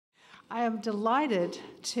I am delighted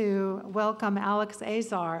to welcome Alex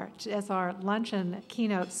Azar as our luncheon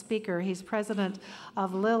keynote speaker. He's president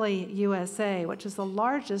of Lilly USA, which is the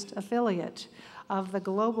largest affiliate of the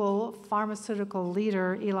global pharmaceutical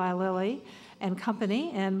leader Eli Lilly and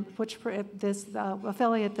Company, and which this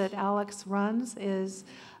affiliate that Alex runs is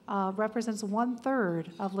represents 1/3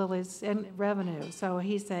 of Lilly's revenue. So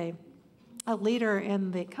he's a leader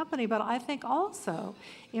in the company, but I think also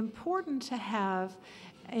important to have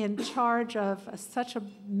in charge of such a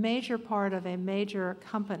major part of a major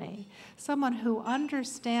company, someone who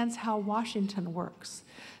understands how Washington works.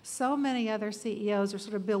 So many other CEOs are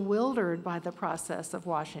sort of bewildered by the process of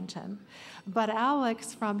Washington. But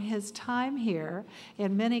Alex, from his time here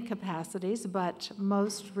in many capacities, but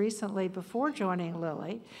most recently before joining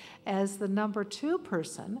Lilly, as the #2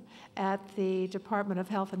 person at the Department of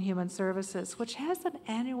Health and Human Services, which has an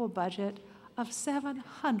annual budget of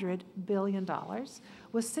 $700 billion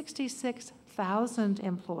with 66,000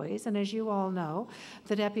 employees. And as you all know,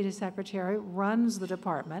 the Deputy Secretary runs the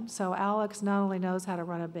department. So Alex not only knows how to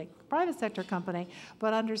run a big private sector company,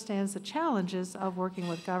 but understands the challenges of working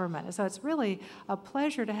with government. So it's really a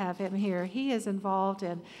pleasure to have him here. He is involved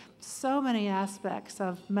in so many aspects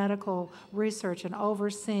of medical research and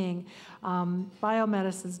overseeing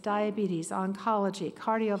biomedicines, diabetes, oncology,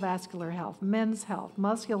 cardiovascular health, men's health,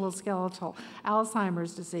 musculoskeletal,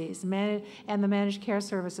 Alzheimer's disease, and the managed care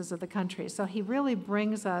services of the country. So he really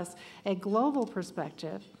brings us a global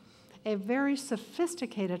perspective, a very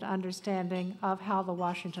sophisticated understanding of how the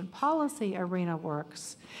Washington policy arena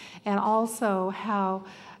works, and also how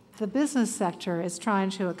the business sector is trying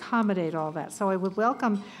to accommodate all that. So I would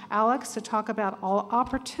welcome Alex to talk about all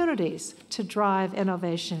opportunities to drive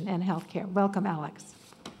innovation in healthcare. Welcome, Alex.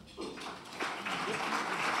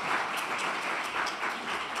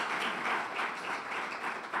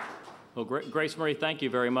 Well, Grace Marie, thank you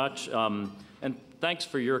very much. And thanks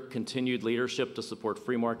for your continued leadership to support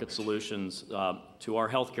free market solutions to our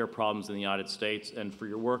healthcare problems in the United States, and for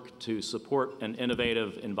your work to support an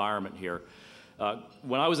innovative environment here.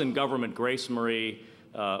 When I was in government, Grace Marie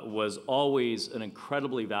was always an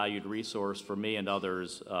incredibly valued resource for me and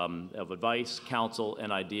others of advice, counsel,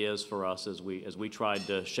 and ideas for us as we tried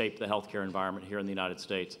to shape the healthcare environment here in the United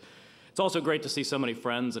States. It's also great to see so many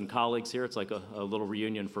friends and colleagues here. It's like a little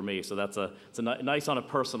reunion for me, so it's nice on a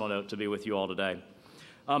personal note to be with you all today.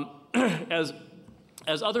 As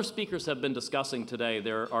other speakers have been discussing today,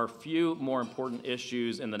 there are few more important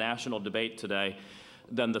issues in the national debate today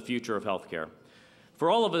than the future of healthcare. For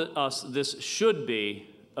all of us, this should be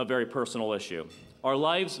a very personal issue. Our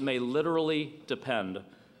lives may literally depend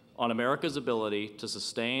on America's ability to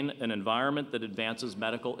sustain an environment that advances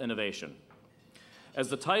medical innovation. As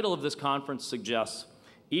the title of this conference suggests,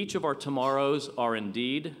 each of our tomorrows are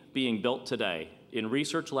indeed being built today in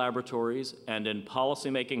research laboratories and in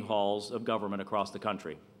policymaking halls of government across the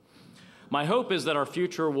country. My hope is that our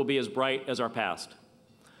future will be as bright as our past.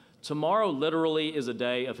 Tomorrow literally is a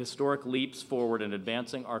day of historic leaps forward in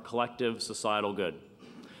advancing our collective societal good.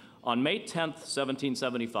 On May 10th,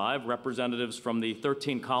 1775, representatives from the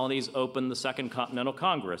 13 colonies opened the Second Continental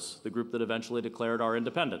Congress, the group that eventually declared our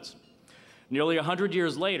independence. Nearly 100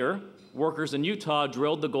 years later, workers in Utah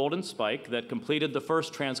drilled the golden spike that completed the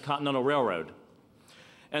first transcontinental railroad.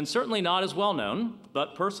 And certainly not as well known,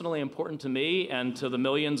 but personally important to me and to the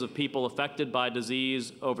millions of people affected by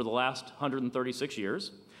disease over the last 136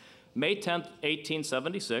 years, May 10th,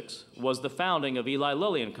 1876 was the founding of Eli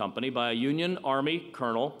Lilly and Company by a Union Army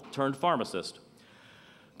colonel turned pharmacist.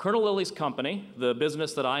 Colonel Lilly's company, the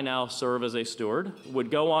business that I now serve as a steward, would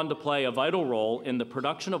go on to play a vital role in the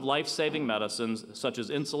production of life-saving medicines such as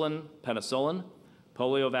insulin, penicillin,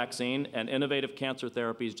 polio vaccine, and innovative cancer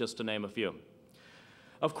therapies, just to name a few.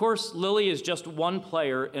 Of course, Lilly is just one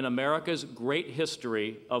player in America's great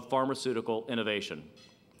history of pharmaceutical innovation.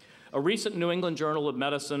 A recent New England Journal of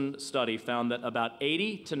Medicine study found that about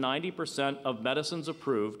 80 to 90% of medicines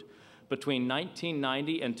approved between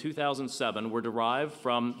 1990 and 2007 were derived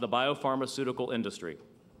from the biopharmaceutical industry.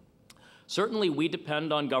 Certainly, we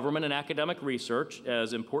depend on government and academic research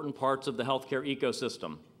as important parts of the healthcare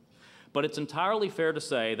ecosystem. But it's entirely fair to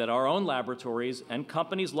say that our own laboratories and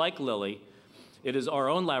companies like Lilly, it is our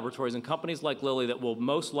own laboratories and companies like Lilly that will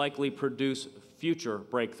most likely produce future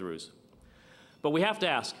breakthroughs. But we have to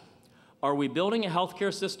ask, are we building a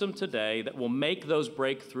healthcare system today that will make those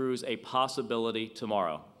breakthroughs a possibility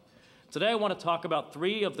tomorrow? Today, I want to talk about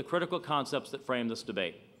three of the critical concepts that frame this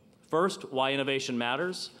debate. First, why innovation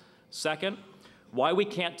matters. Second, why we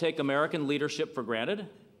can't take American leadership for granted.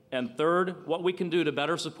 And third, what we can do to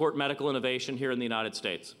better support medical innovation here in the United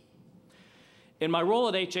States. In my role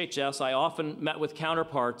at HHS, I often met with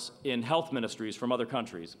counterparts in health ministries from other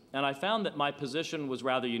countries, and I found that my position was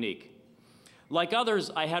rather unique. Like others,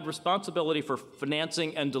 I had responsibility for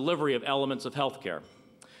financing and delivery of elements of healthcare.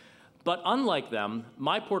 But unlike them,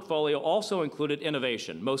 my portfolio also included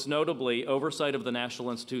innovation, most notably oversight of the National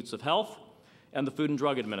Institutes of Health and the Food and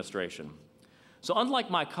Drug Administration. So unlike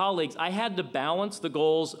my colleagues, I had to balance the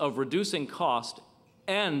goals of reducing cost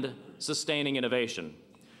and sustaining innovation.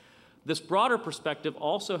 This broader perspective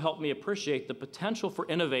also helped me appreciate the potential for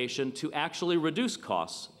innovation to actually reduce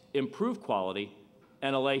costs, improve quality,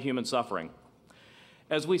 and allay human suffering.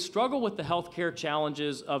 As we struggle with the healthcare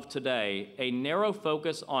challenges of today, a narrow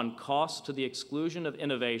focus on costs to the exclusion of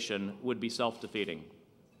innovation would be self-defeating.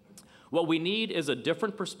 What we need is a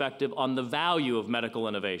different perspective on the value of medical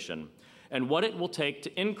innovation and what it will take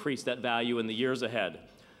to increase that value in the years ahead,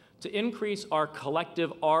 to increase our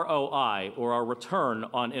collective ROI, or our return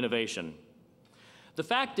on innovation. The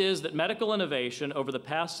fact is that medical innovation over the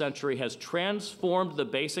past century has transformed the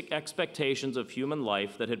basic expectations of human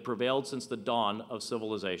life that had prevailed since the dawn of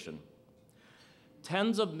civilization.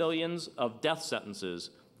 Tens of millions of death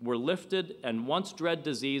sentences were lifted, and once dread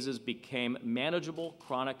diseases became manageable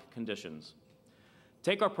chronic conditions.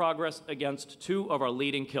 Take our progress against two of our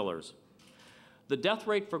leading killers. The death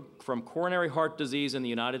rate from coronary heart disease in the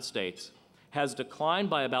United States has declined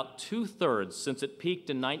by about 2/3 since it peaked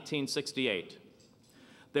in 1968.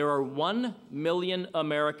 There are 1 million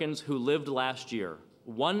Americans who lived last year,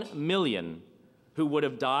 1 million who would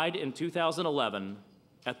have died in 2011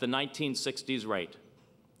 at the 1960s rate.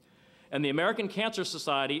 And the American Cancer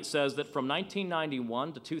Society says that from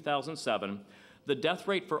 1991 to 2007, the death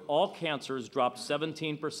rate for all cancers dropped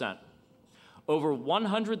 17%. Over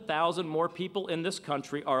 100,000 more people in this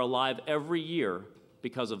country are alive every year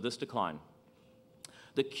because of this decline.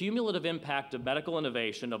 The cumulative impact of medical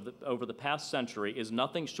innovation over the past century is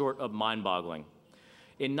nothing short of mind-boggling.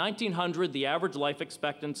 In 1900, the average life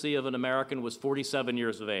expectancy of an American was 47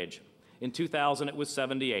 years of age. In 2000, it was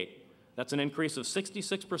 78. That's an increase of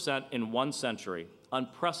 66% in 1 century,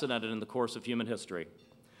 unprecedented in the course of human history.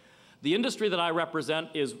 The industry that I represent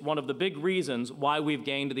is one of the big reasons why we've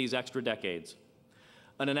gained these extra decades.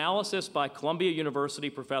 An analysis by Columbia University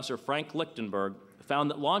professor Frank Lichtenberg found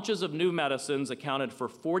that launches of new medicines accounted for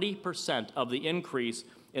 40% of the increase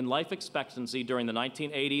in life expectancy during the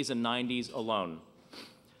 1980s and 90s alone.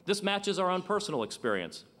 This matches our own personal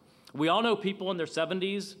experience. We all know people in their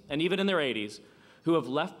 70s and even in their 80s who have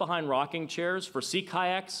left behind rocking chairs for sea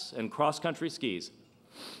kayaks and cross-country skis.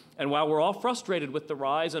 And while we're all frustrated with the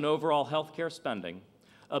rise in overall healthcare spending,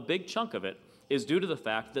 a big chunk of it is due to the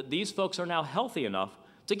fact that these folks are now healthy enough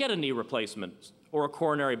to get a knee replacement or a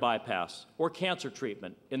coronary bypass or cancer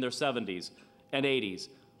treatment in their 70s and 80s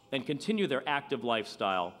and continue their active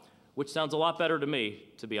lifestyle, which sounds a lot better to me,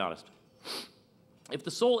 to be honest. If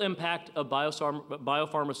the sole impact of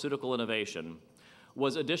biopharmaceutical innovation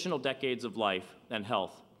was additional decades of life and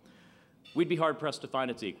health, we'd be hard-pressed to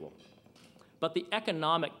find its equal. But the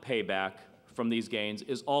economic payback from these gains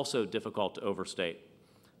is also difficult to overstate.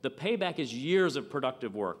 The payback is years of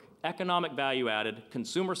productive work, economic value added,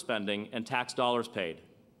 consumer spending, and tax dollars paid,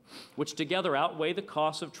 which together outweigh the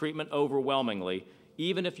costs of treatment overwhelmingly,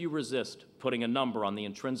 even if you resist putting a number on the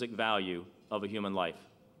intrinsic value of a human life.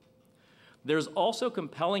 There's also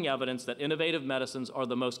compelling evidence that innovative medicines are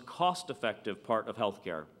the most cost-effective part of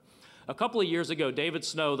healthcare. A couple of years ago, David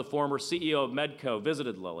Snow, the former CEO of Medco,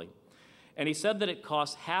 visited Lilly, and he said that it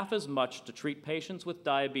costs half as much to treat patients with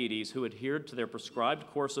diabetes who adhered to their prescribed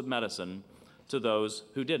course of medicine to those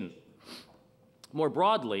who didn't. More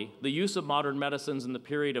broadly, the use of modern medicines in the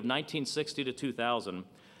period of 1960 to 2000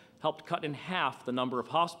 helped cut in half the number of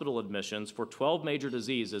hospital admissions for 12 major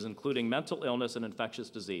diseases, including mental illness and infectious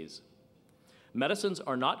disease. Medicines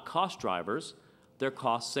are not cost drivers, they're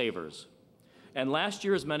cost savers. And last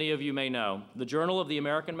year, as many of you may know, the Journal of the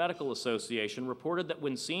American Medical Association reported that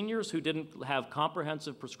when seniors who didn't have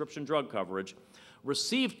comprehensive prescription drug coverage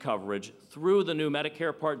received coverage through the new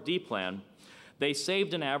Medicare Part D plan, they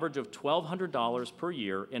saved an average of $1,200 per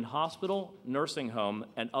year in hospital, nursing home,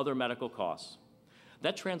 and other medical costs.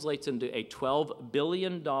 That translates into a $12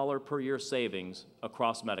 billion per year savings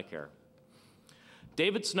across Medicare.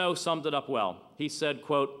 David Snow summed it up well. He said,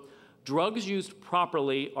 quote, "Drugs used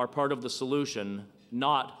properly are part of the solution,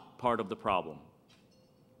 not part of the problem."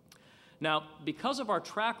 Now, because of our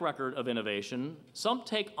track record of innovation, some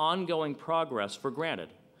take ongoing progress for granted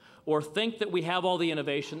or think that we have all the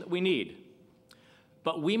innovation that we need.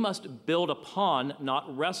 But we must build upon,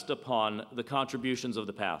 not rest upon, the contributions of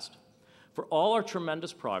the past. For all our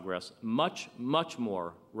tremendous progress, much, much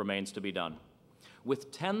more remains to be done.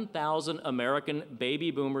 with 10,000 American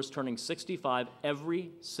baby boomers turning 65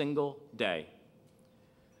 every single day.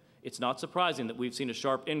 It's not surprising that we've seen a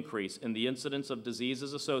sharp increase in the incidence of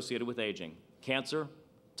diseases associated with aging: cancer,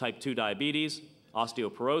 type 2 diabetes,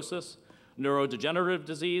 osteoporosis, neurodegenerative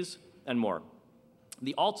disease, and more.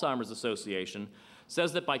 The Alzheimer's Association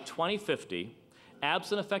says that by 2050,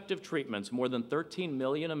 absent effective treatments, more than 13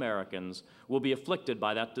 million Americans will be afflicted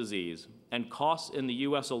by that disease, and costs in the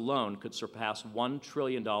US alone could surpass $1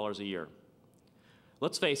 trillion a year.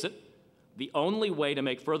 Let's face it, the only way to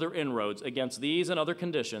make further inroads against these and other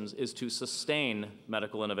conditions is to sustain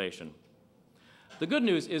medical innovation. The good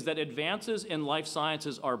news is that advances in life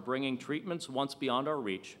sciences are bringing treatments once beyond our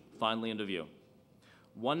reach finally into view.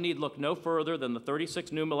 One need look no further than the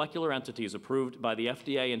 36 new molecular entities approved by the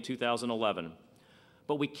FDA in 2011.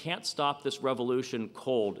 But we can't stop this revolution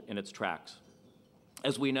cold in its tracks.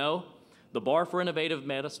 As we know, the bar for innovative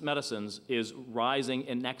medicines is rising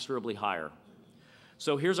inexorably higher.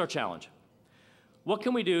 So here's our challenge. What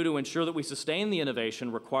can we do to ensure that we sustain the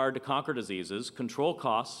innovation required to conquer diseases, control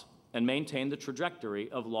costs, and maintain the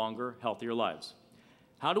trajectory of longer, healthier lives?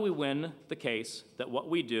 How do we win the case that what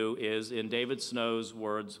we do is, in David Snow's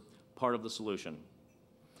words, part of the solution?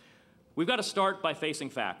 We've got to start by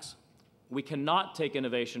facing facts. We cannot take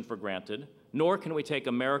innovation for granted, nor can we take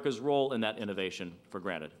America's role in that innovation for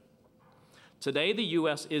granted. Today, the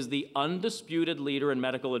US is the undisputed leader in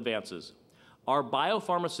medical advances. Our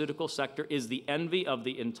biopharmaceutical sector is the envy of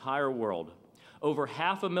the entire world. Over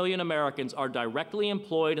 500,000 Americans are directly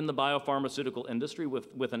employed in the biopharmaceutical industry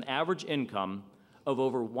with an average income of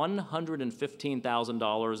over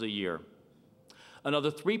 $115,000 a year.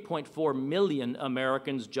 Another 3.4 million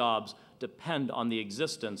Americans' jobs depend on the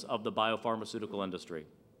existence of the biopharmaceutical industry.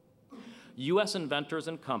 US inventors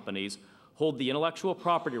and companies hold the intellectual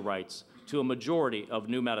property rights to a majority of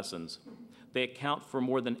new medicines. They account for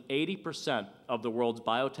more than 80% of the world's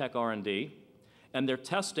biotech R&D, and they're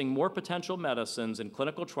testing more potential medicines in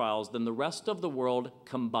clinical trials than the rest of the world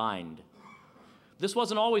combined. This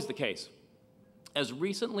wasn't always the case. As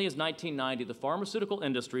recently as 1990, the pharmaceutical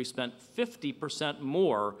industry spent 50%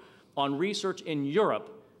 more on research in Europe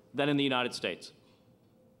than in the United States.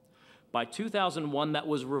 By 2001, that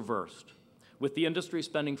was reversed, with the industry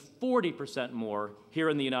spending 40% more here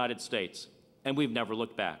in the United States, and we've never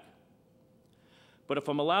looked back. But if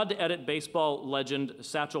I'm allowed to edit baseball legend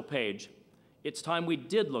Satchel Paige, it's time we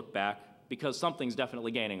did look back, because something's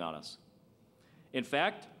definitely gaining on us. In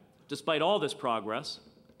fact, despite all this progress,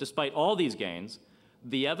 despite all these gains,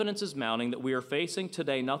 the evidence is mounting that we are facing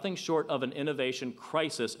today nothing short of an innovation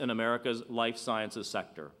crisis in America's life sciences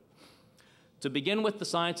sector. To begin with, the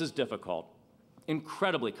science is difficult,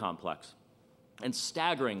 incredibly complex, and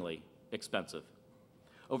staggeringly expensive.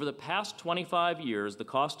 Over the past 25 years, the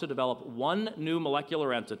cost to develop one new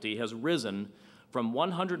molecular entity has risen from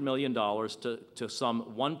 $100 million to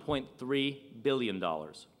some $1.3 billion.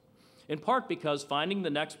 In part because finding the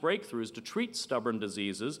next breakthroughs to treat stubborn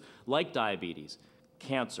diseases like diabetes,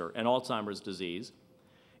 cancer, and Alzheimer's disease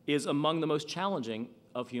is among the most challenging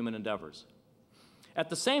of human endeavors. At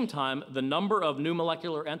the same time, the number of new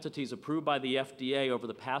molecular entities approved by the FDA over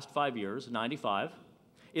the past 5 years, 95,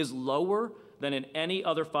 is lower than in any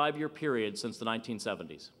other 5-year period since the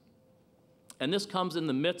 1970s. And this comes in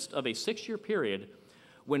the midst of a 6-year period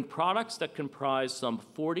when products that comprise some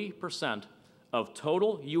 40% of the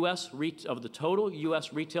total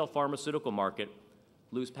US retail pharmaceutical market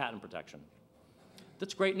lose patent protection.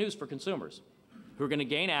 That's great news for consumers who are going to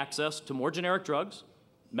gain access to more generic drugs,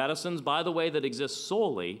 medicines, by the way, that exist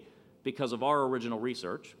solely because of our original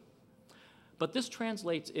research. But this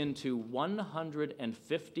translates into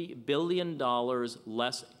 $150 billion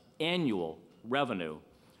less annual revenue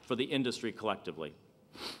for the industry collectively,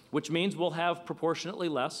 which means we'll have proportionately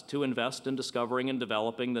less to invest in discovering and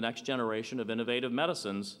developing the next generation of innovative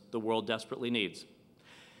medicines the world desperately needs.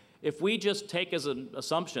 If we just take as an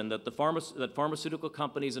assumption that that pharmaceutical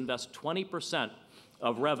companies invest 20%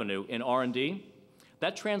 of revenue in R&D,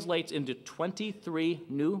 that translates into 23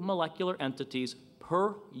 new molecular entities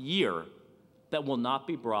per year that will not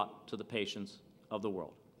be brought to the patients of the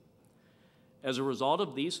world. As a result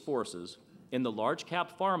of these forces, in the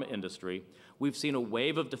large-cap pharma industry, we've seen a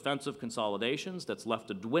wave of defensive consolidations that's left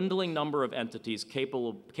a dwindling number of entities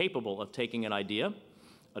capable of taking an idea,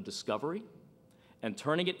 a discovery, and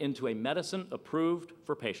turning it into a medicine approved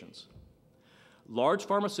for patients. Large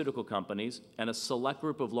pharmaceutical companies and a select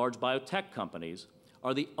group of large biotech companies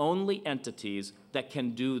are the only entities that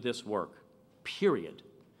can do this work, period.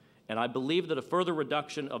 And I believe that a further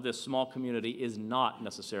reduction of this small community is not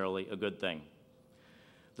necessarily a good thing.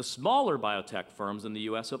 The smaller biotech firms in the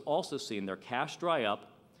U.S. have also seen their cash dry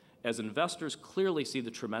up as investors clearly see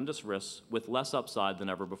the tremendous risks with less upside than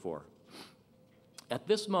ever before. At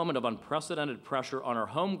this moment of unprecedented pressure on our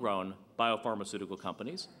homegrown biopharmaceutical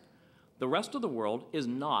companies, the rest of the world is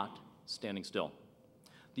not standing still.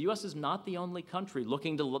 The U.S. is not the only country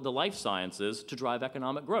looking to the life sciences to drive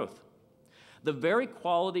economic growth. The very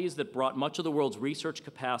qualities that brought much of the world's research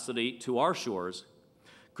capacity to our shores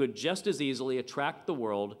could just as easily attract the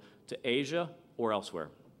world to Asia or elsewhere.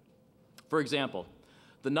 For example,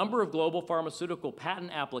 the number of global pharmaceutical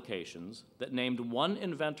patent applications that named one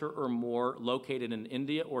inventor or more located in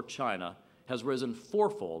India or China has risen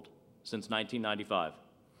fourfold since 1995.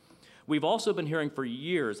 We've also been hearing for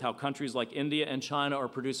years how countries like India and China are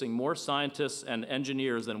producing more scientists and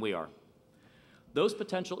engineers than we are. Those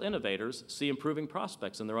potential innovators see improving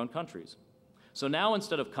prospects in their own countries. So now,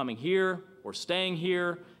 instead of coming here or staying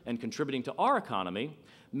here and contributing to our economy,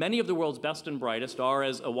 many of the world's best and brightest are,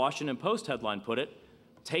 as a Washington Post headline put it,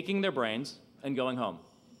 taking their brains and going home.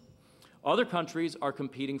 Other countries are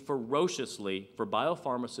competing ferociously for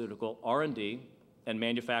biopharmaceutical R&D and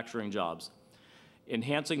manufacturing jobs,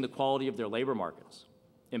 enhancing the quality of their labor markets,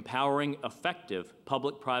 empowering effective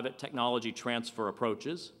public-private technology transfer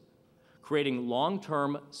approaches, creating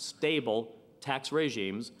long-term, stable tax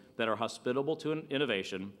regimes that are hospitable to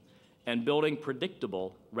innovation, and building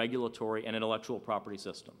predictable regulatory and intellectual property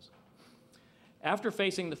systems. After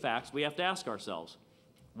facing the facts, we have to ask ourselves,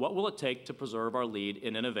 what will it take to preserve our lead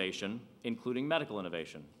in innovation, including medical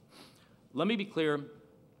innovation? Let me be clear,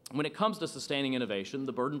 when it comes to sustaining innovation,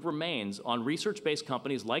 the burden remains on research-based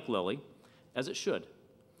companies like Lilly, as it should.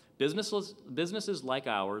 Businesses like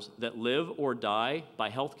ours that live or die by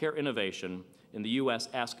healthcare innovation in the U.S.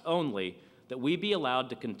 ask only that we be allowed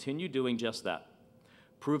to continue doing just that,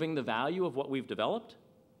 proving the value of what we've developed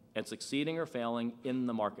and succeeding or failing in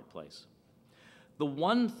the marketplace. The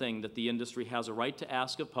one thing that the industry has a right to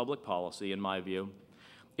ask of public policy, in my view,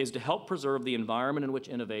 is to help preserve the environment in which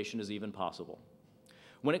innovation is even possible.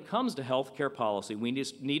 When it comes to healthcare policy, we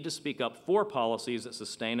need to speak up for policies that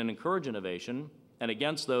sustain and encourage innovation and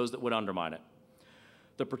against those that would undermine it.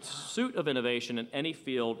 The pursuit of innovation in any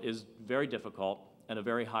field is very difficult and a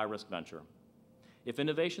very high-risk venture. If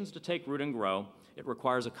innovation is to take root and grow, it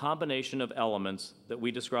requires a combination of elements that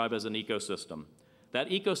we describe as an ecosystem. That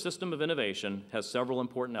ecosystem of innovation has several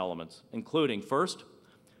important elements, including, first,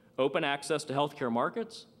 open access to healthcare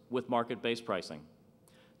markets with market-based pricing.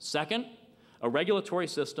 Second, a regulatory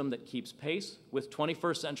system that keeps pace with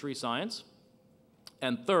 21st century science.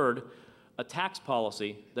 And third, a tax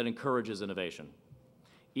policy that encourages innovation.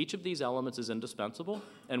 Each of these elements is indispensable,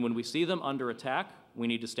 and when we see them under attack, we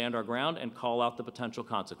need to stand our ground and call out the potential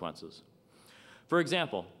consequences. For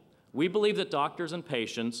example, we believe that doctors and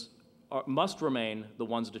patients must remain the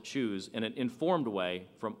ones to choose in an informed way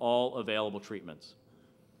from all available treatments.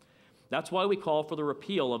 That's why we call for the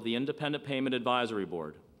repeal of the Independent Payment Advisory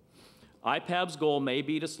Board. IPAB's goal may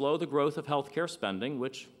be to slow the growth of healthcare spending,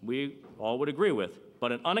 which we all would agree with,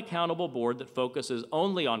 but an unaccountable board that focuses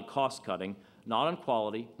only on cost cutting, not on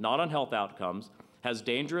quality, not on health outcomes, has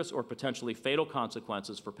dangerous or potentially fatal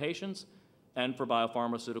consequences for patients and for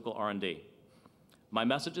biopharmaceutical R&D. My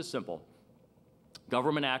message is simple.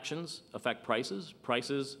 Government actions affect prices,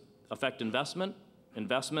 prices affect investment,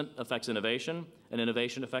 investment affects innovation, and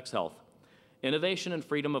innovation affects health. Innovation and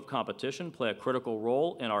freedom of competition play a critical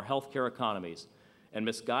role in our healthcare economies, and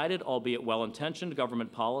misguided, albeit well-intentioned,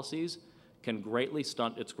 government policies can greatly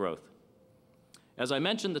stunt its growth. As I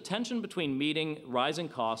mentioned, the tension between meeting rising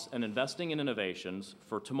costs and investing in innovations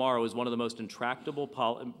for tomorrow is one of the most intractable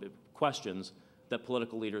questions that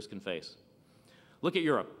political leaders can face. Look at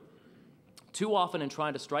Europe. Too often in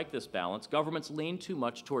trying to strike this balance, governments lean too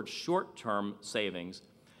much towards short-term savings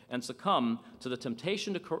and succumb to the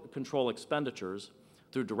temptation to control expenditures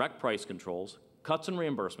through direct price controls, cuts in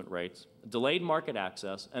reimbursement rates, delayed market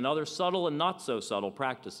access, and other subtle and not so subtle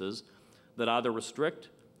practices that either restrict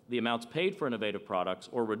the amounts paid for innovative products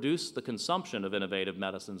or reduce the consumption of innovative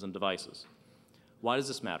medicines and devices. Why does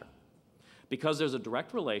this matter? Because there's a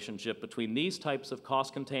direct relationship between these types of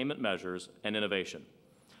cost containment measures and innovation.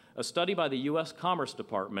 A study by the U.S. Commerce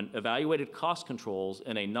Department evaluated cost controls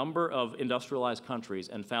in a number of industrialized countries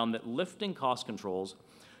and found that lifting cost controls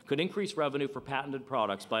could increase revenue for patented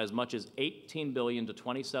products by as much as $18 billion to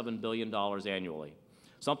 $27 billion annually,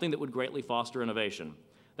 something that would greatly foster innovation.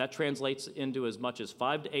 That translates into as much as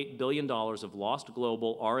 $5 to $8 billion of lost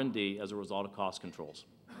global R&D as a result of cost controls.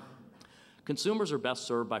 Consumers are best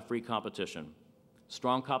served by free competition.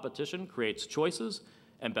 Strong competition creates choices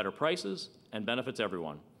and better prices and benefits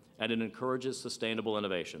everyone, and it encourages sustainable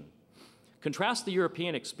innovation. Contrast the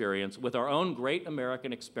European experience with our own great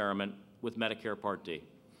American experiment with Medicare Part D,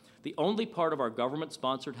 the only part of our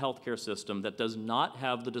government-sponsored healthcare system that does not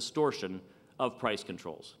have the distortion of price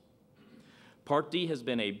controls. Part D has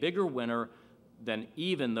been a bigger winner than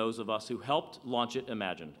even those of us who helped launch it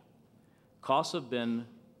imagined. Costs have been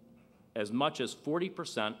as much as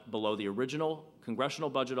 40% below the original Congressional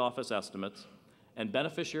Budget Office estimates, and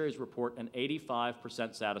beneficiaries report an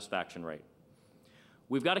 85% satisfaction rate.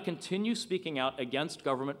 We've got to continue speaking out against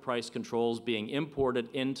government price controls being imported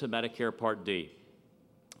into Medicare Part D.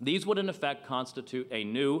 These would in effect constitute a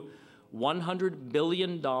new $100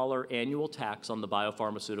 billion annual tax on the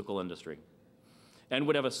biopharmaceutical industry, and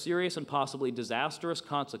would have a serious and possibly disastrous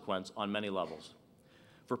consequence on many levels.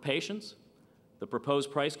 For patients, the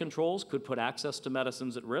proposed price controls could put access to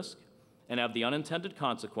medicines at risk and have the unintended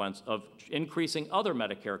consequence of increasing other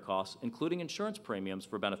Medicare costs, including insurance premiums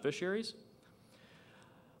for beneficiaries.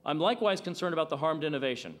 I'm likewise concerned about the harm to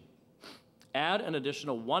innovation. Add an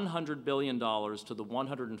additional $100 billion to the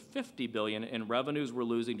 $150 billion in revenues we're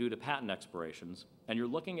losing due to patent expirations, and you're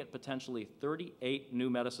looking at potentially 38 new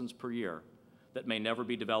medicines per year that may never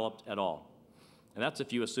be developed at all. And that's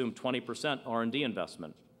if you assume 20% R&D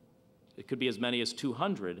investment. It could be as many as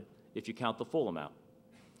 200 if you count the full amount.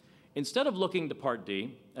 Instead of looking to Part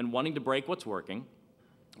D and wanting to break what's working,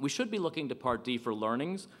 we should be looking to Part D for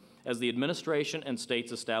learnings as the administration and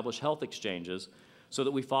states establish health exchanges so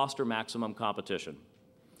that we foster maximum competition.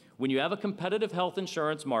 When you have a competitive health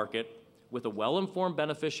insurance market with a well-informed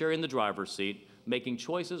beneficiary in the driver's seat, making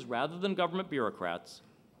choices rather than government bureaucrats,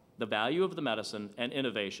 the value of the medicine and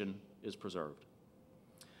innovation is preserved.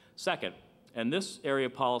 Second, and this area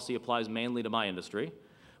of policy applies mainly to my industry,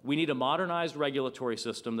 we need a modernized regulatory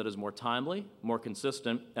system that is more timely, more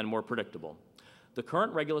consistent, and more predictable. The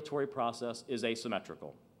current regulatory process is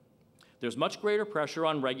asymmetrical. There's much greater pressure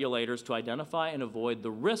on regulators to identify and avoid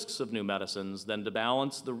the risks of new medicines than to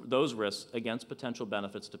balance those risks against potential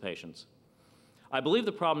benefits to patients. I believe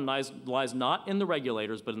the problem lies not in the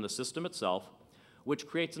regulators, but in the system itself, which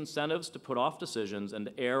creates incentives to put off decisions and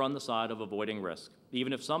to err on the side of avoiding risk,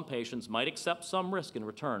 even if some patients might accept some risk in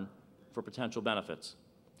return for potential benefits.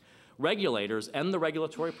 Regulators and the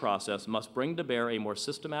regulatory process must bring to bear a more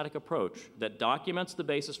systematic approach that documents the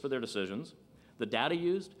basis for their decisions, the data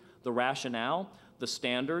used, the rationale, the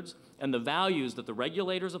standards, and the values that the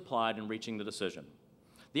regulators applied in reaching the decision.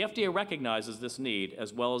 The FDA recognizes this need,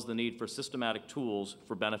 as well as the need for systematic tools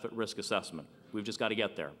for benefit risk assessment. We've just got to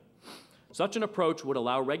get there. Such an approach would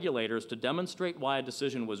allow regulators to demonstrate why a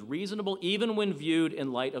decision was reasonable even when viewed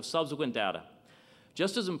in light of subsequent data.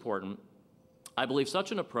 Just as important, I believe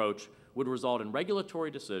such an approach would result in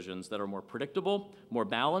regulatory decisions that are more predictable, more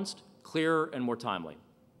balanced, clearer, and more timely.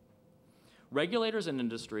 Regulators in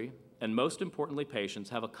industry, and most importantly patients,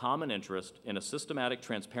 have a common interest in a systematic,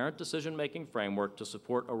 transparent decision-making framework to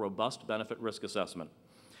support a robust benefit risk assessment.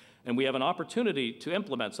 And we have an opportunity to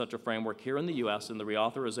implement such a framework here in the U.S. in the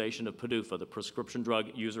reauthorization of PDUFA, the Prescription Drug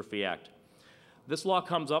User Fee Act. This law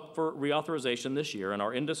comes up for reauthorization this year, and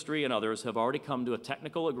our industry and others have already come to a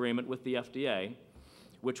technical agreement with the FDA,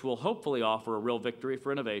 which will hopefully offer a real victory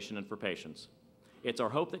for innovation and for patients. It's our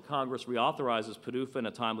hope that Congress reauthorizes PDUFA in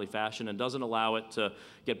a timely fashion and doesn't allow it to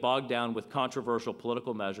get bogged down with controversial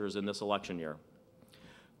political measures in this election year.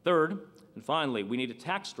 Third, and finally, we need a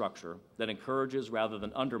tax structure that encourages rather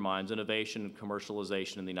than undermines innovation and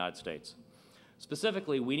commercialization in the United States.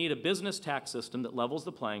 Specifically, we need a business tax system that levels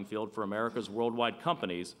the playing field for America's worldwide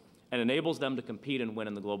companies and enables them to compete and win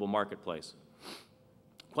in the global marketplace.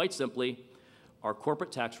 Quite simply, our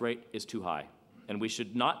corporate tax rate is too high, and we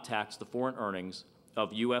should not tax the foreign earnings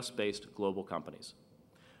of U.S.-based global companies.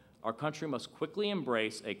 Our country must quickly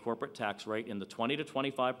embrace a corporate tax rate in the 20 to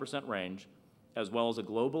 25% range, as well as a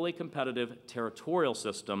globally competitive territorial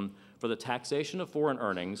system for the taxation of foreign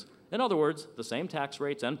earnings. In other words, the same tax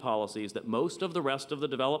rates and policies that most of the rest of the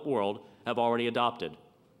developed world have already adopted.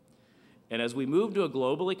 And as we move to a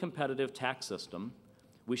globally competitive tax system,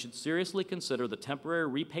 we should seriously consider the temporary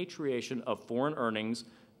repatriation of foreign earnings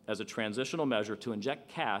as a transitional measure to inject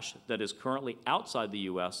cash that is currently outside the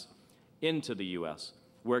U.S. into the U.S.,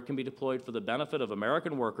 where it can be deployed for the benefit of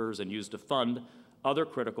American workers and used to fund other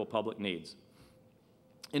critical public needs.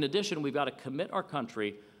 In addition, we've got to commit our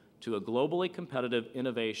country to a globally competitive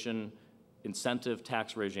innovation incentive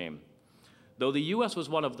tax regime. Though the U.S. was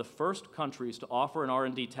one of the first countries to offer an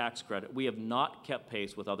R&D tax credit, we have not kept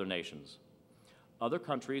pace with other nations. Other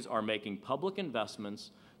countries are making public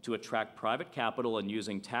investments to attract private capital and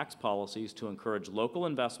using tax policies to encourage local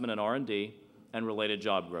investment in R&D and related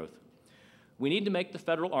job growth. We need to make the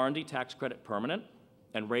federal R&D tax credit permanent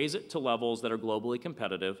and raise it to levels that are globally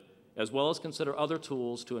competitive as well as consider other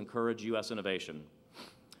tools to encourage U.S. innovation.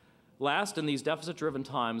 Last, in these deficit-driven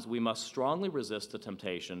times, we must strongly resist the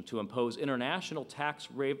temptation to impose international tax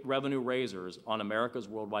revenue raisers on America's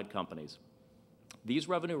worldwide companies. These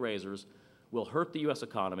revenue raisers will hurt the U.S.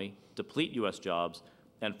 economy, deplete U.S. jobs,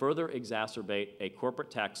 and further exacerbate a corporate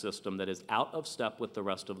tax system that is out of step with the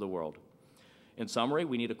rest of the world. In summary,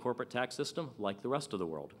 we need a corporate tax system like the rest of the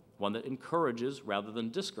world, one that encourages rather than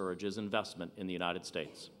discourages investment in the United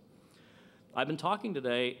States. I've been talking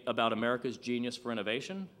today about America's genius for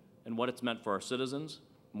innovation and what it's meant for our citizens: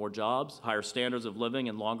 more jobs, higher standards of living,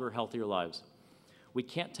 and longer, healthier lives. We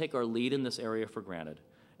can't take our lead in this area for granted,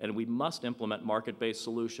 and we must implement market-based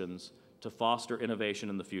solutions to foster innovation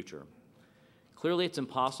in the future. Clearly, it's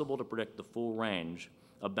impossible to predict the full range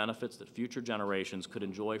of benefits that future generations could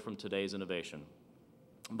enjoy from today's innovation.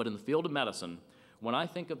 But in the field of medicine, when I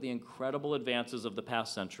think of the incredible advances of the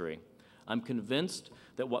past century, I'm convinced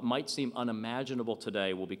that what might seem unimaginable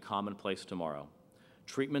today will be commonplace tomorrow.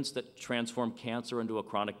 Treatments that transform cancer into a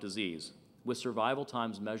chronic disease, with survival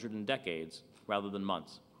times measured in decades rather than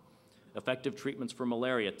months. Effective treatments for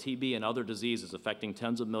malaria, TB, and other diseases affecting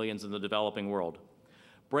tens of millions in the developing world.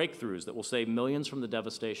 Breakthroughs that will save millions from the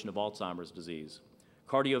devastation of Alzheimer's disease.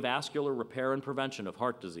 Cardiovascular repair and prevention of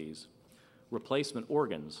heart disease. Replacement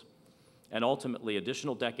organs. And ultimately,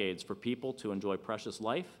 additional decades for people to enjoy precious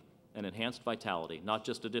life and enhanced vitality, not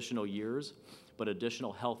just additional years, but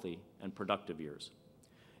additional healthy and productive years.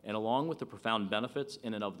 And along with the profound benefits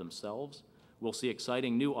in and of themselves, we'll see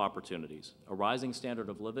exciting new opportunities, a rising standard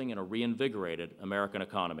of living, and a reinvigorated American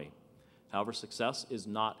economy. However, success is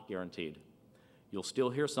not guaranteed. You'll still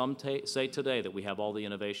hear some say today that we have all the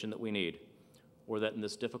innovation that we need, or that in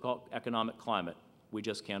this difficult economic climate, we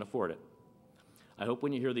just can't afford it. I hope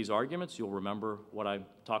when you hear these arguments, you'll remember what I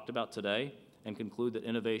talked about today and conclude that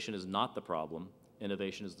innovation is not the problem,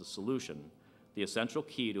 innovation is the solution, the essential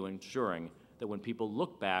key to ensuring that when people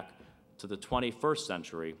look back to the 21st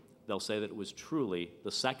century, they'll say that it was truly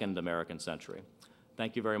the second American century.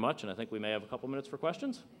 Thank you very much, and I think we may have a couple minutes for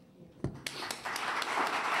questions.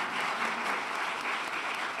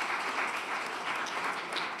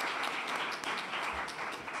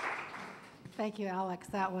 Thank you, Alex.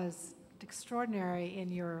 That was extraordinary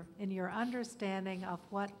in your understanding of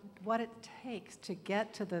what it takes to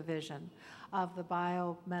get to the vision of the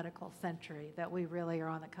biomedical century that we really are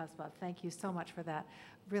on the cusp of. Thank you so much for that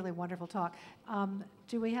really wonderful talk.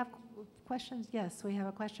 Do we have questions? Yes, we have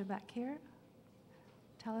a question back here.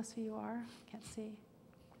 Tell us who you are. Can't see.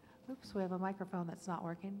 Oops, we have a microphone that's not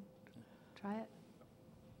working. Try it.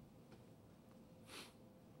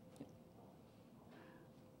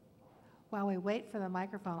 While we wait for the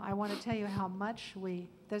microphone, I want to tell you how much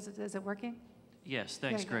is it working? Yes,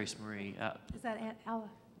 thanks, Grace Marie. Is that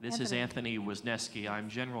This is Anthony Wisniewski. I'm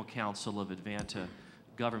General Counsel of Advanta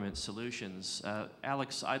Government Solutions.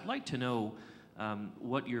 Alex, I'd like to know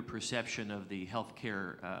what your perception of the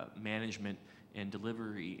healthcare management and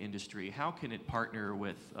delivery industry. How can it partner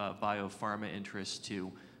with biopharma interests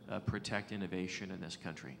to protect innovation in this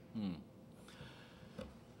country?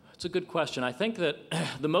 It's a good question. I think that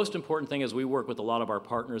the most important thing is we work with a lot of our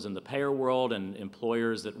partners in the payer world and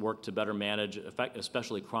employers that work to better manage,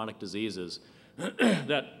 especially chronic diseases,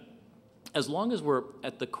 that as long as we're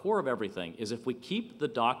at the core of everything is if we keep the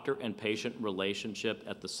doctor and patient relationship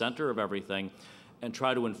at the center of everything and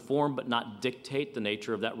try to inform but not dictate the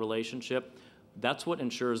nature of that relationship, that's what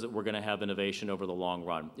ensures that we're going to have innovation over the long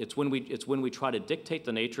run. It's when we try to dictate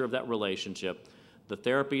the nature of that relationship, the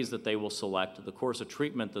therapies that they will select, the course of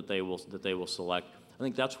treatment that they will select. I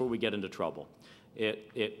think that's where we get into trouble.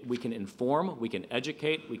 We can inform, we can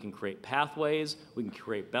educate, we can create pathways, we can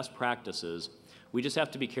create best practices. We just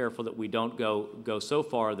have to be careful that we don't go so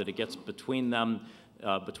far that it gets between them,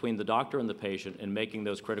 between the doctor and the patient, in making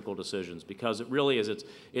those critical decisions. Because it really is,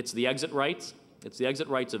 it's the exit rights. It's the exit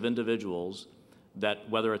rights of individuals that,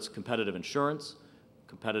 whether it's competitive insurance,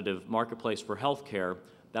 competitive marketplace for health care,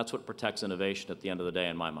 that's what protects innovation at the end of the day,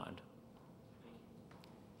 in my mind.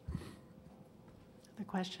 The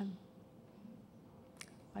question?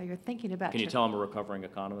 While you're thinking about. Can you tell I'm a recovering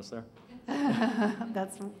economist there?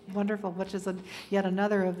 That's wonderful, which is yet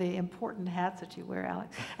another of the important hats that you wear,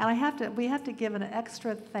 Alex. And we have to give an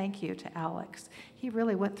extra thank you to Alex. He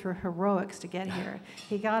really went through heroics to get here.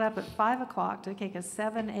 He got up at 5 o'clock to take a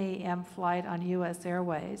 7 a.m. flight on U.S.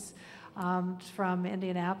 Airways. from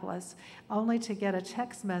Indianapolis, only to get a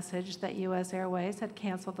text message that U.S. Airways had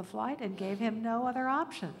canceled the flight and gave him no other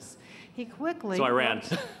options. He quickly So I ran.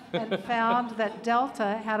 looked and found that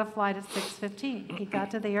Delta had a flight at 6:15. He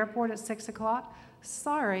got to the airport at 6 o'clock.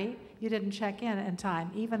 Sorry, you didn't check in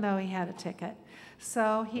time, even though he had a ticket.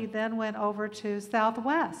 So he then went over to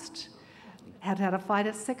Southwest, had a flight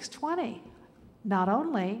at 6:20. Not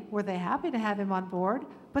only were they happy to have him on board,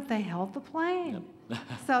 but they held the plane. Yep.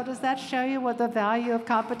 So does that show you what the value of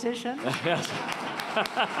competition? Yes.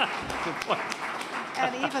 Good point.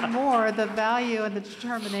 And even more, the value and the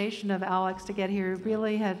determination of Alex to get here. He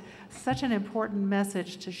really had such an important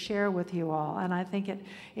message to share with you all. And I think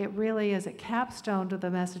it really is a capstone to the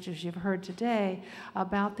messages you've heard today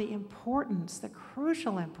about the importance, the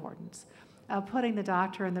crucial importance of putting the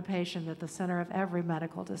doctor and the patient at the center of every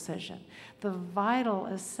medical decision, the vital,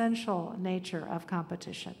 essential nature of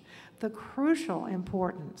competition, the crucial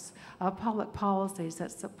importance of public policies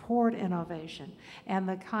that support innovation, and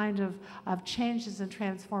the kind of changes and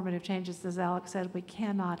transformative changes, as Alex said, we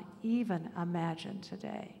cannot even imagine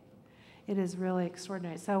today. It is really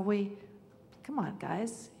extraordinary. So come on,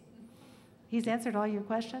 guys. He's answered all your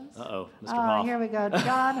questions? Uh-oh, Mr. Hoff. Here we go.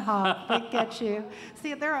 John Hoff, we get you.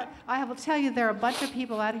 See, I will tell you, there are a bunch of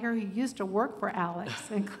people out here who used to work for Alex,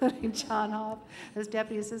 including John Hoff, as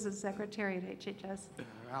Deputy Assistant Secretary at HHS.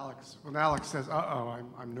 When Alex says, uh-oh,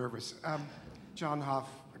 I'm nervous. John Hoff,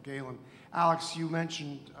 Galen. Alex, you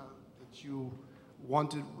mentioned that you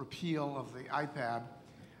wanted repeal of the iPad.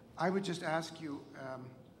 I would just ask you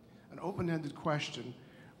an open-ended question.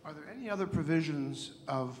 Are there any other provisions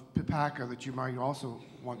of PPACA that you might also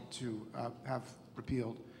want to have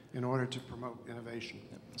repealed in order to promote innovation?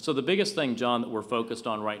 So the biggest thing, John, that we're focused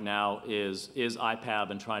on right now is IPAB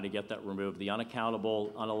and trying to get that removed. The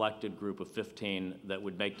unaccountable, unelected group of 15 that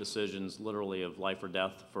would make decisions literally of life or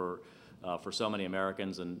death for so many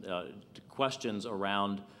Americans, and questions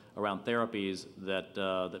around therapies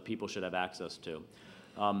that people should have access to.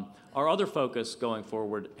 Our other focus going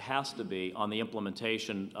forward has to be on the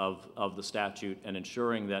implementation of the statute and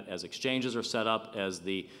ensuring that as exchanges are set up, as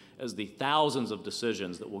the thousands of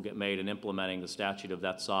decisions that will get made in implementing the statute of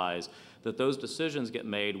that size, that those decisions get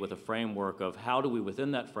made with a framework of how do we,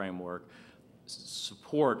 within that framework,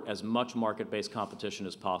 support as much market-based competition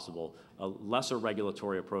as possible, lesser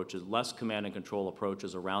regulatory approaches, less command and control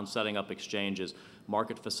approaches around setting up exchanges,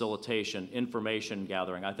 market facilitation, information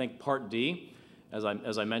gathering. I think Part D, as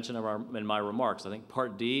I mentioned in my remarks, I think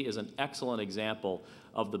Part D is an excellent example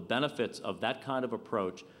of the benefits of that kind of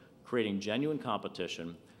approach, creating genuine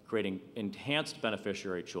competition, creating enhanced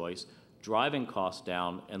beneficiary choice, driving costs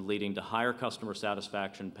down, and leading to higher customer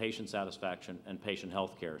satisfaction, and patient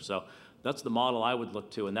health care. So that's the model I would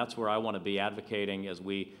look to, and that's where I want to be advocating as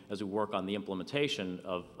we work on the implementation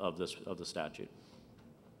of the statute.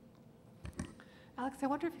 Alex, I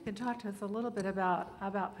wonder if you can talk to us a little bit about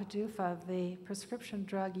PDUFA, the Prescription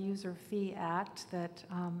Drug User Fee Act that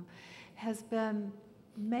has been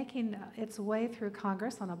making its way through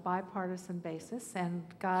Congress on a bipartisan basis and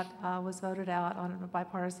was voted out on a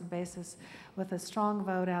bipartisan basis with a strong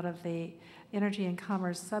vote out of the Energy and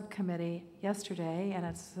Commerce Subcommittee yesterday, and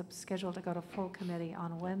it's scheduled to go to full committee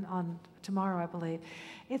on tomorrow, I believe.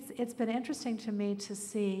 It's been interesting to me to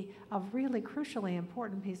see a really crucially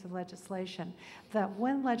important piece of legislation that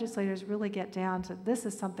when legislators really get down to this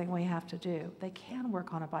is something we have to do, they can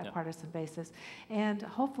work on a bipartisan basis, and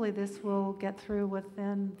hopefully this will get through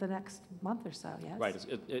within the next month or so, yes? Right,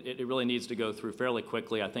 it really needs to go through fairly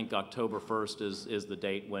quickly. I think October 1st is the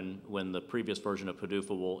date when the previous version of PDUFA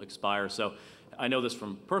will expire. So I know this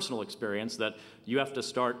from personal experience that you have to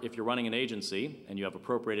start, if you're running an agency and you have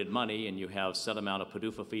appropriated money and you have set amount of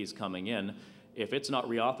PDUFA fees coming in, if it's not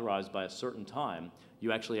reauthorized by a certain time,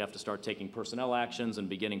 you actually have to start taking personnel actions and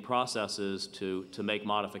beginning processes to make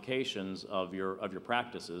modifications of your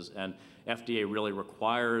practices. And FDA really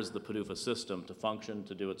requires the PDUFA system to function,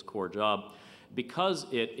 to do its core job. Because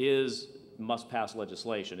it is must-pass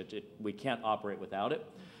legislation, we can't operate without it.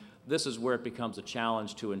 This is where it becomes a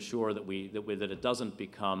challenge to ensure that it doesn't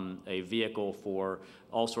become a vehicle for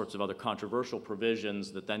all sorts of other controversial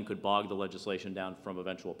provisions that then could bog the legislation down from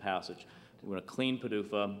eventual passage. We want to clean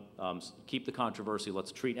PDUFA, keep the controversy.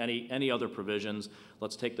 Let's treat any other provisions.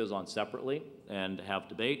 Let's take those on separately and have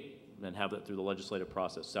debate and have that through the legislative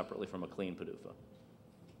process separately from a clean PDUFA.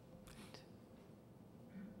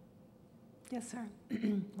 Yes, sir.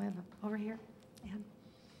 We have over here. Ann.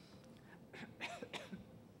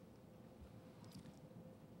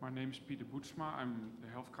 My name is Peter Boetsma. I'm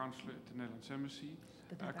the health counselor at the Netherlands Embassy.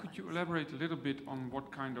 Could you elaborate a little bit on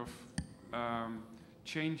what kind of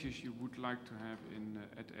changes you would like to have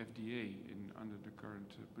at FDA under the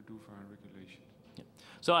current PDUFA regulations? Yeah.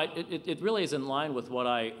 So it really is in line with what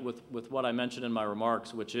I mentioned in my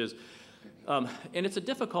remarks, which is, and it's a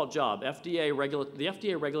difficult job. The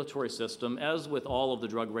FDA regulatory system, as with all of the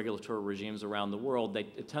drug regulatory regimes around the world,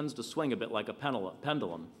 it tends to swing a bit like a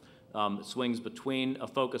pendulum. It swings between a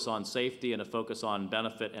focus on safety and a focus on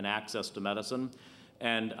benefit and access to medicine.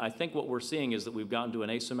 And I think what we're seeing is that we've gotten to an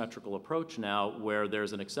asymmetrical approach now where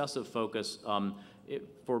there's an excessive focus,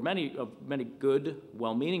 for many good,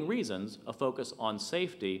 well-meaning reasons, a focus on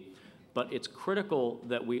safety, but it's critical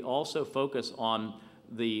that we also focus on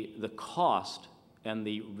the cost and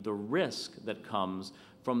the risk that comes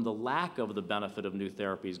from the lack of the benefit of new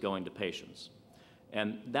therapies going to patients.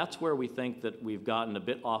 And that's where we think that we've gotten a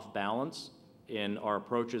bit off balance in our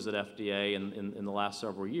approaches at FDA in the last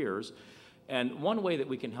several years. And one way that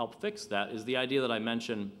we can help fix that is the idea that I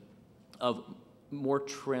mentioned of more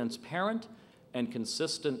transparent and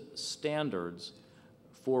consistent standards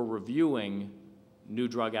for reviewing new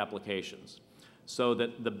drug applications, so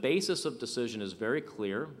that the basis of decision is very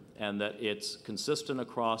clear and that it's consistent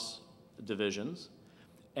across divisions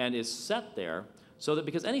and is set there so that,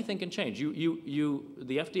 because anything can change. The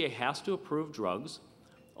FDA has to approve drugs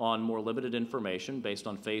on more limited information based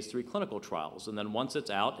on phase 3 clinical trials. And then once it's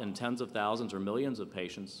out and tens of thousands or millions of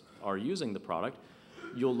patients are using the product,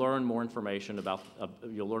 you'll learn more information about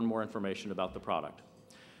the product.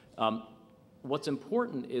 What's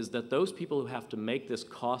important is that those people who have to make this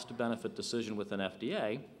cost-benefit decision within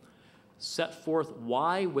FDA set forth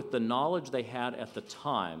why, with the knowledge they had at the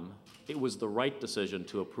time, it was the right decision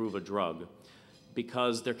to approve a drug,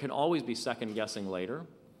 because there can always be second guessing later.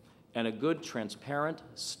 And a good, transparent,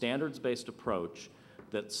 standards-based approach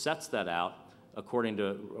that sets that out according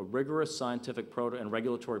to rigorous scientific and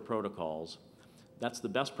regulatory protocols, that's the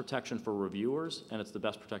best protection for reviewers, and it's the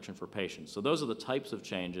best protection for patients. So those are the types of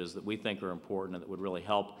changes that we think are important and that would really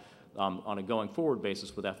help on a going-forward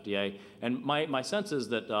basis with FDA. And my sense is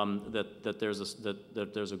that,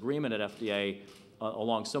 that there's agreement at FDA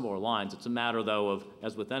along similar lines. It's a matter, though, of,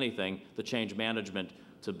 as with anything, the change management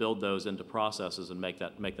to build those into processes and make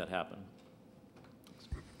that happen.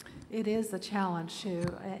 It is a challenge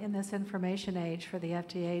in this information age for the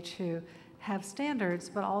FDA to have standards,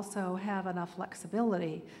 but also have enough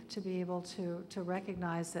flexibility to be able to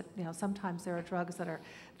recognize that, sometimes there are drugs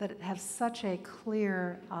that have such a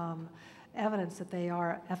clear evidence that they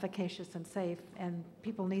are efficacious and safe, and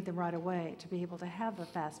people need them right away to be able to have the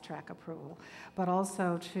fast track approval, but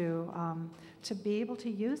also to be able to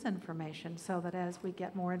use information so that as we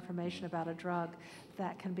get more information about a drug,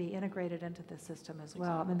 that can be integrated into the system as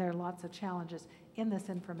well. Exactly. I mean, there are lots of challenges in this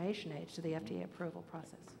information age to the FDA approval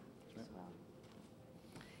process as well.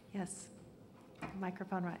 Yes,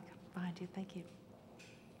 microphone right behind you. Thank you.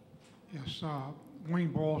 Yes,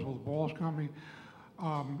 Wayne Bowles with the Bowles Company.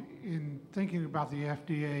 In thinking about the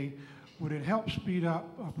FDA, would it help speed up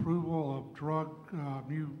approval of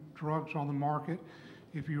new drugs on the market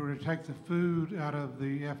if you were to take the food out of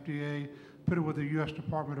the FDA, put it with the U.S.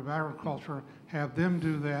 Department of Agriculture, have them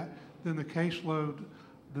do that, then the caseload,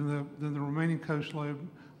 then the remaining caseload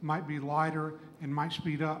might be lighter and might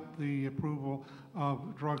speed up the approval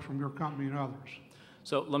of drugs from your company and others?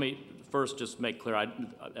 So let me first just make clear,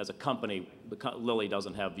 as a company, Lilly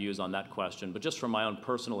doesn't have views on that question, but just from my own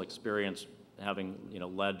personal experience, having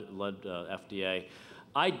led FDA,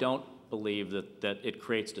 I don't believe that it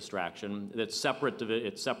creates distraction. It's separate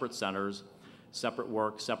centers, separate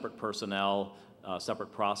work, separate personnel,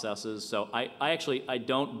 separate processes. So I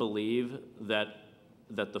don't believe that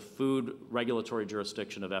the food regulatory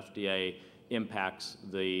jurisdiction of FDA impacts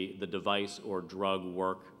the device or drug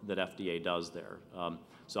work that FDA does there.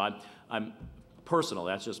 So I'm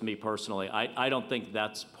personally, that's just me personally, I don't think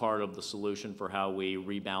that's part of the solution for how we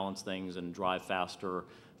rebalance things and drive faster,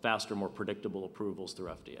 more predictable approvals through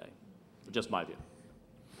FDA. Just my view.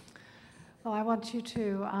 Well, I want you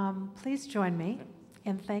to please join me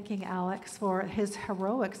in thanking Alex for his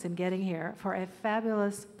heroics in getting here for a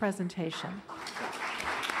fabulous presentation.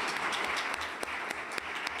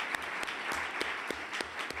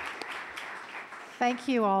 Thank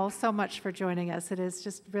you all so much for joining us. It has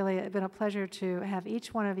just really been a pleasure to have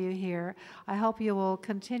each one of you here. I hope you will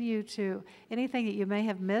continue to, anything that you may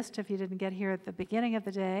have missed if you didn't get here at the beginning of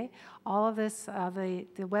the day, all of this, the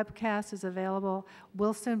webcast is available,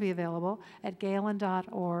 will soon be available at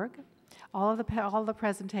galen.org. All of the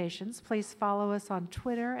presentations. Please follow us on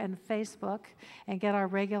Twitter and Facebook and get our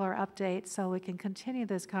regular updates so we can continue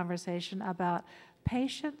this conversation about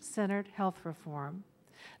patient-centered health reform.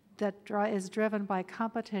 that is driven by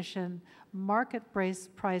competition,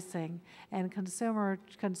 market-based pricing, and consumer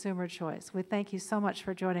choice. We thank you so much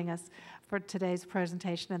for joining us for today's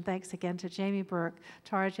presentation, and thanks again to Jamie Burke,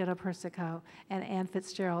 Tara Jenna Persico, and Ann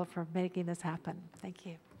Fitzgerald for making this happen. Thank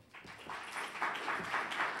you.